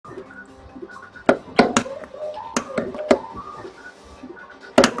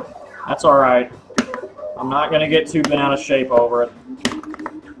That's alright. I'm not going to get too bent out of shape over it.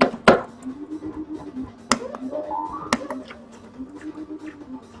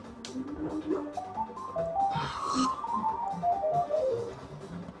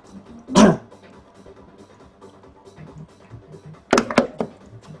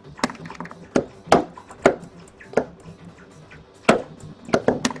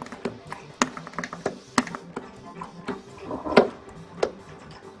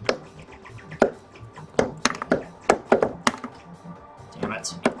 Damn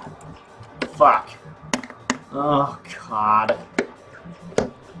it. Fuck. Oh, God.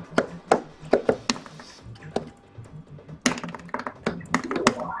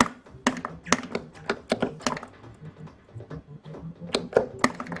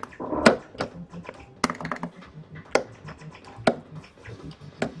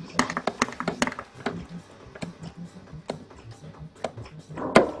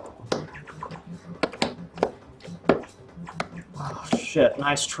 Oh, shit.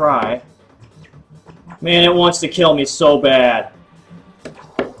 Nice try. Man, it wants to kill me so bad.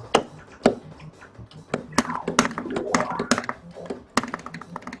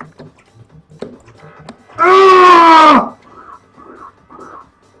 Ah!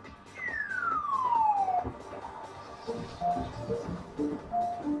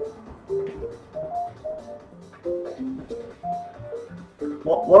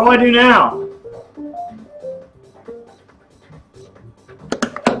 What do I do now?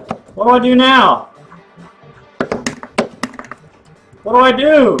 What do I do now? What do I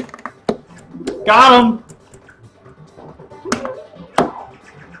do? Got him!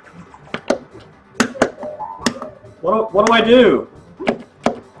 What do I do?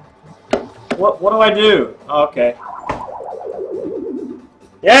 What do I do? Okay.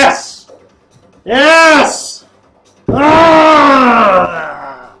 Yes! Yes!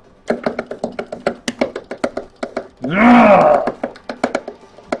 Ah! Ah!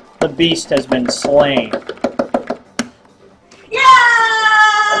 The beast has been slain. Yay!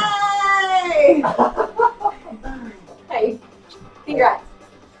 Hey, congrats.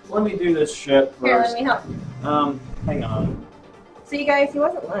 Let me do this shit first. Here, let me help. Hang on. So you guys, he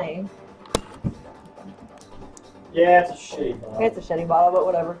wasn't lying. Yeah, it's a shitty bottle. It's a shitty bottle, but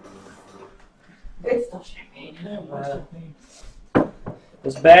whatever. It's still champagne.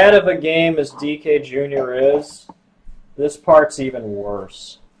 As bad of a game as DK Jr. is, this part's even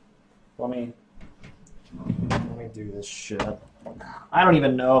worse. Let me do this shit. I don't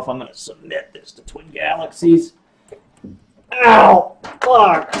even know if I'm gonna submit this to Twin Galaxies. Ow!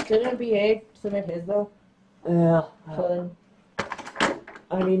 Fuck! Shouldn't BA submit his though? Yeah. So then,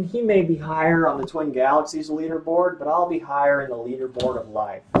 I mean, he may be higher on the Twin Galaxies leaderboard, but I'll be higher in the leaderboard of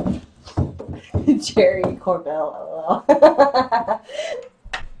life. Jerry Corbell.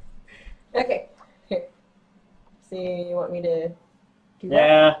 Okay. Here. See, you want me to do that?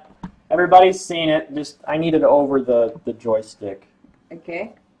 Yeah. Everybody's seen it. Just I need it over the joystick.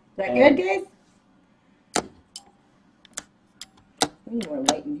 Okay. Is that good, guys? I need more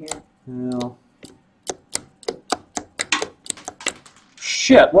light in here. No.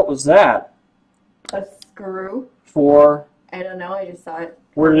 Shit! What was that? A screw. For? I don't know. I just saw it.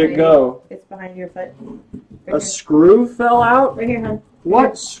 Where did it go? It's behind your foot. A Right here. screw fell out? Right here, hon.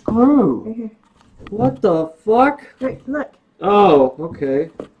 What screw? Right here. What the fuck? Right, look. Oh, okay.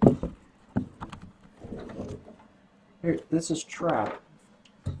 Here, this is trap.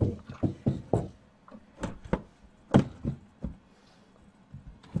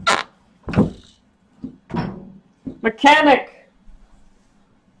 Mechanic!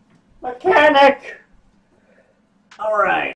 Mechanic! All right.